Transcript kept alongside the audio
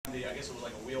play, I guess it was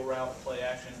like a wheel route, play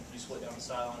action. You split down the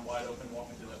sideline, wide open,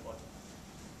 walking through that play.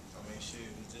 I mean, shoot,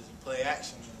 it's just a play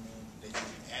action. I mean, they just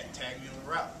tagged me on the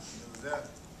route. It was there.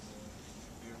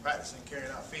 We were practicing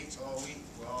carrying out feats all week,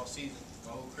 all season,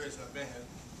 my whole career since I've been here.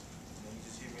 And then you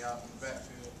just hit me out in the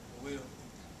backfield, the wheel.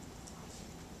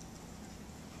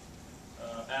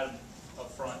 Adam,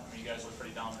 up front, I mean, you guys look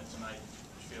pretty dominant tonight.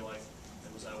 Did you feel like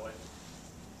it was that way?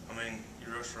 I mean, you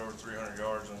rushed for over 300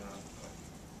 yards, and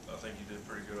I think you did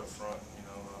pretty good up front. You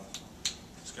know,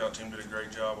 the scout team did a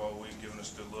great job all week, giving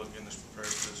us a good look, getting us prepared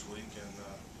for this week, and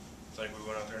I think we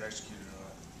went out there and executed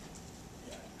tonight.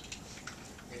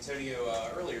 Yeah. Antonio,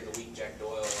 earlier in the week, Jack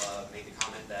Doyle made the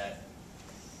comment that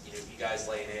you guys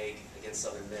lay an egg against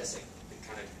Southern Miss.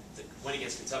 The win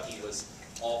against Kentucky was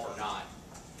all for naught.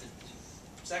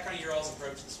 Is that kind of your all's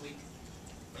approach this week?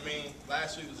 I mean,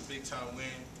 last week was a big-time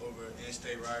win over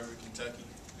in-state rival Kentucky.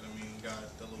 And, I mean, we got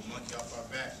the little monkey off our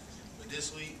back. But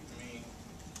this week, I mean,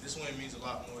 this win means a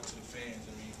lot more to the fans.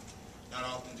 I mean, not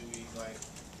often do we, like,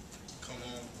 come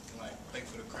home and, like, play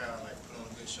for the crowd, like, put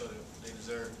on a good show that they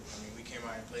deserve. I mean, we came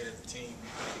out and played as a team. We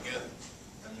played together.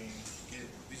 I mean,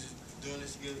 we just doing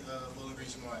this to get Bowling Green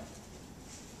some life.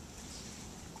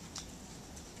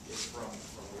 It's from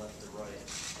left to right.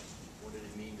 What did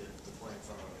it mean to play in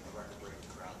front of a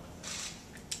record-breaking crowd like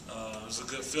that? It was a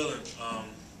good feeling.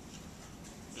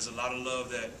 There's a lot of love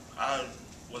that I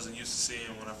wasn't used to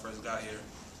seeing when I first got here.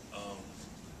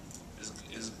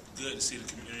 It's good to see the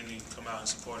community come out and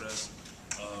support us.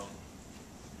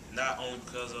 Not only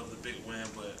because of the big win,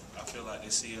 but I feel like they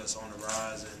see us on the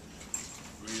rise and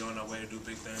we're on our way to do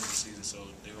big things this season, so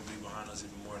they're going to be behind us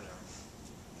even more now.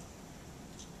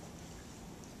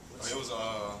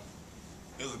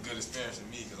 It was a good experience for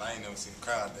me because I ain't never seen a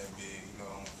crowd that big, you know,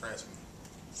 I'm a freshman.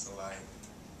 So, like,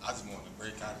 I just wanted to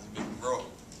break out this big roll.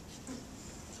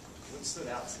 What stood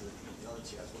out to the other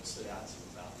two guys? What stood out to you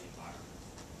about the environment?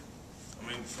 I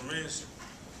mean, for me, it's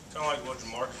kind of like what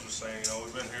Jamarcus was saying. You know,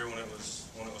 we've been here when it was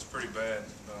pretty bad,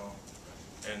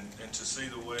 and to see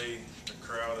the way the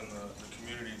crowd and the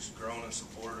community's grown and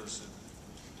supported us,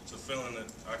 it's a feeling that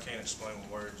I can't explain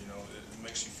with words. You know, it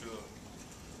makes you feel.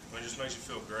 I mean, it just makes you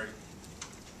feel great.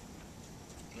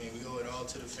 I mean, we owe it all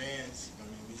to the fans. I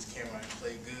mean, we just came out and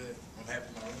played good. I'm happy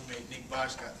my roommate Nick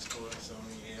Bosch got the score, so I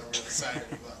mean, I'm really excited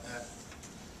about that.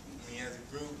 I mean, as a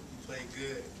group, we played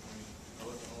good. I mean,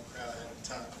 I was the whole crowd had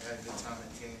a good time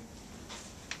at the game.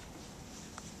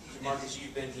 Marcus,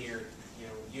 you've been here.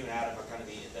 You and Adam are kind of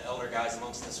the elder guys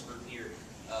amongst this group here.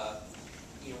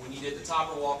 When you did the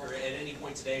topper walk, or at any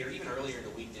point today, or even earlier in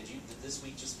the week, did this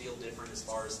week just feel different as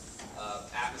far as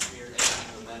atmosphere,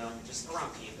 energy, momentum, just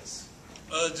around campus?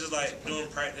 Just like doing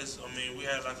practice, I mean, we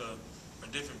had like a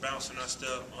different bounce in our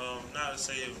step. Not to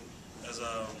say it as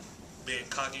being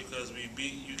cocky because we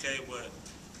beat UK, but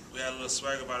we had a little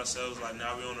swag about ourselves. Like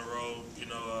now we're on the road,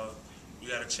 we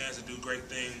got a chance to do great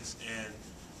things, and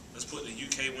let's put the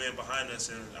UK win behind us.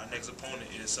 And our next opponent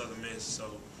is Southern Miss, so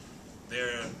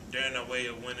they're in our way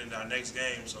of winning our next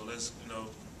game. So let's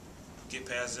get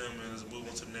past them and let's move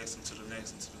on to the next, and to the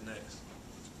next, and to the next.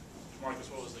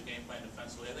 Marcus, what was the game plan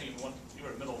defensively? I think you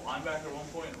were a middle linebacker at one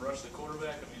point and rushed the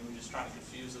quarterback. I mean, we're just trying to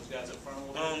confuse those guys up front a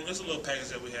little bit. It's a little package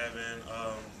that we have in.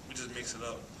 We just mix it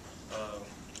up.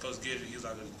 Coach Gidget, he's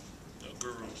like a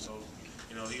guru, so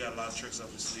he got a lot of tricks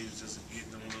up his sleeves just to get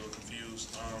them a little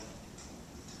confused.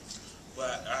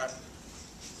 But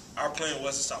our plan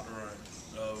was to stop the run.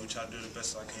 We tried to do the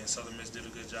best I can. Southern Miss did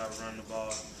a good job of running the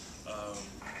ball.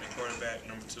 The quarterback,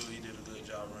 number 2, he did a good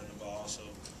job running the ball. So.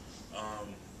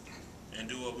 And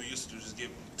do what we used to do, just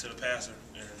get to the passer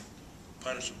and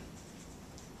punish him.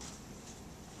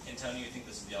 Antonio, you think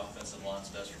this is the offensive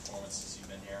line's best performance since you've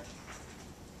been here?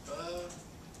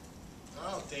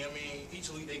 I don't think. I mean, each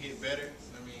week they get better.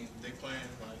 I mean, they playing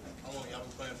like y'all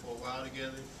been playing for a while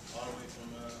together, all the way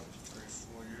from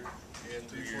 3-4 years. Yeah,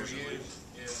 3-4 years.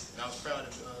 Yeah, and I was proud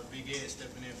of Big Ed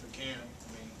stepping in for Cam. I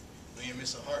mean, we didn't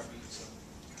miss a heartbeat, so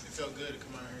it felt good to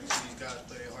come out here and see these guys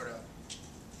play their heart out.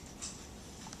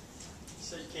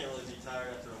 You said you can't really be tired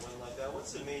after a win like that.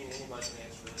 What's it mean anybody can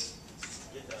answer this?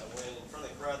 Get that win in front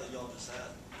of the crowd that y'all just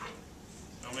had.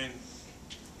 I mean,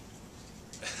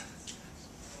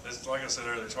 it's like I said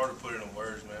earlier, it's hard to put it in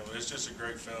words, man. But it's just a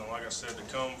great feeling. Like I said, to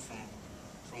come from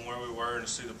where we were and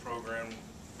to see the program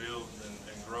build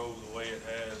and grow the way it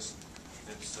has,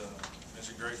 it's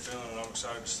a great feeling, and I'm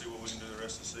excited to see what we can do the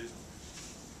rest of the season.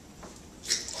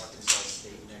 Arkansas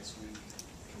State next week,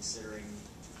 considering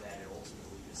that it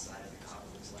ultimately decided the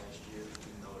conference last year,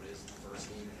 even though it is the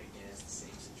first game, and again it's the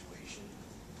same situation.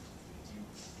 Do you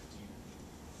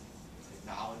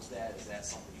acknowledge that? Is that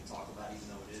something you talk about, even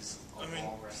though it is a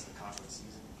long rest of the conference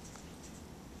season?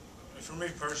 For me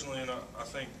personally, and I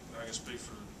think I can speak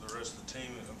for the rest of the team,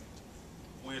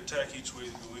 we attack each week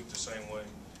the same way.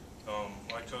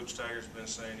 Like Coach Taggart's been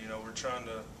saying, you know, we're trying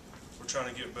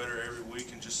to get better every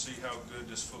week and just see how good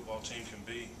this football team can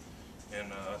be.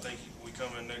 And I think we come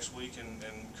in next week and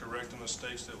correct the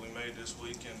mistakes that we made this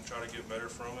week and try to get better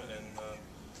from it and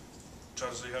try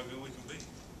to see how good we can be.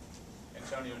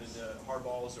 Antonio, did the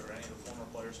hardballs or any of the former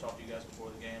players talk to you guys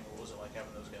before the game, or what was it like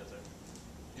having those guys there?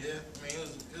 Yeah, I mean,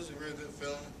 it was a real good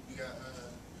feeling. We got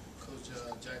Coach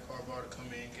Jack Harbaugh to come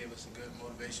in, gave us a good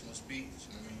motivational speech.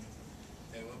 I mean,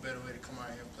 hey, what better way to come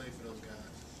out here and play for those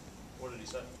guys? What did he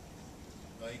say?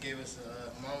 He gave us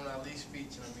a Muhammad Ali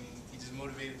speech, and I mean, he just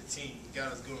motivated the team. He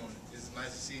got us going. It's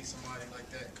nice to see somebody like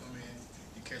that come in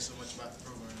and care so much about the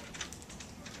program.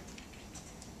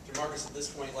 Jamarcus, at this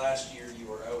point last year, you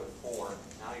were 0-4.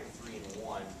 Now you're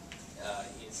 3-1.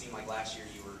 It seemed like last year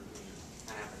you were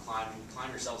kind of having to climb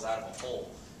yourselves out of a hole.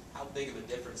 How big of a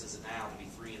difference is it now to be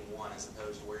 3-1 as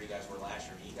opposed to where you guys were last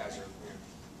year? You guys are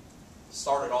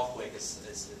started off quick as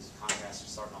contrast to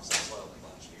starting off so slow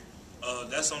like last year.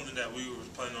 That's something that we were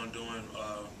planning on doing,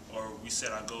 or we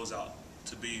set our goals out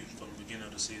to be from the beginning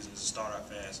of the season, to start out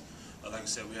fast. Like I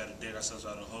said, we had to dig ourselves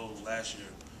out of the hole last year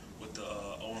with the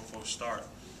 0-4 start,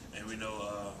 and we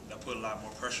know that put a lot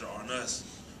more pressure on us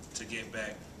to get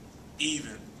back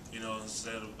even, you know,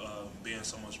 instead of being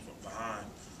so much behind.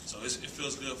 So it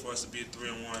feels good for us to be at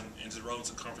 3-1 and to roll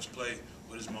to conference play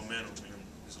with this momentum, and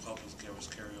this will help us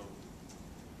carry over.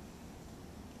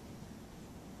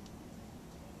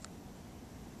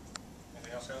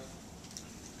 Anything else, guys?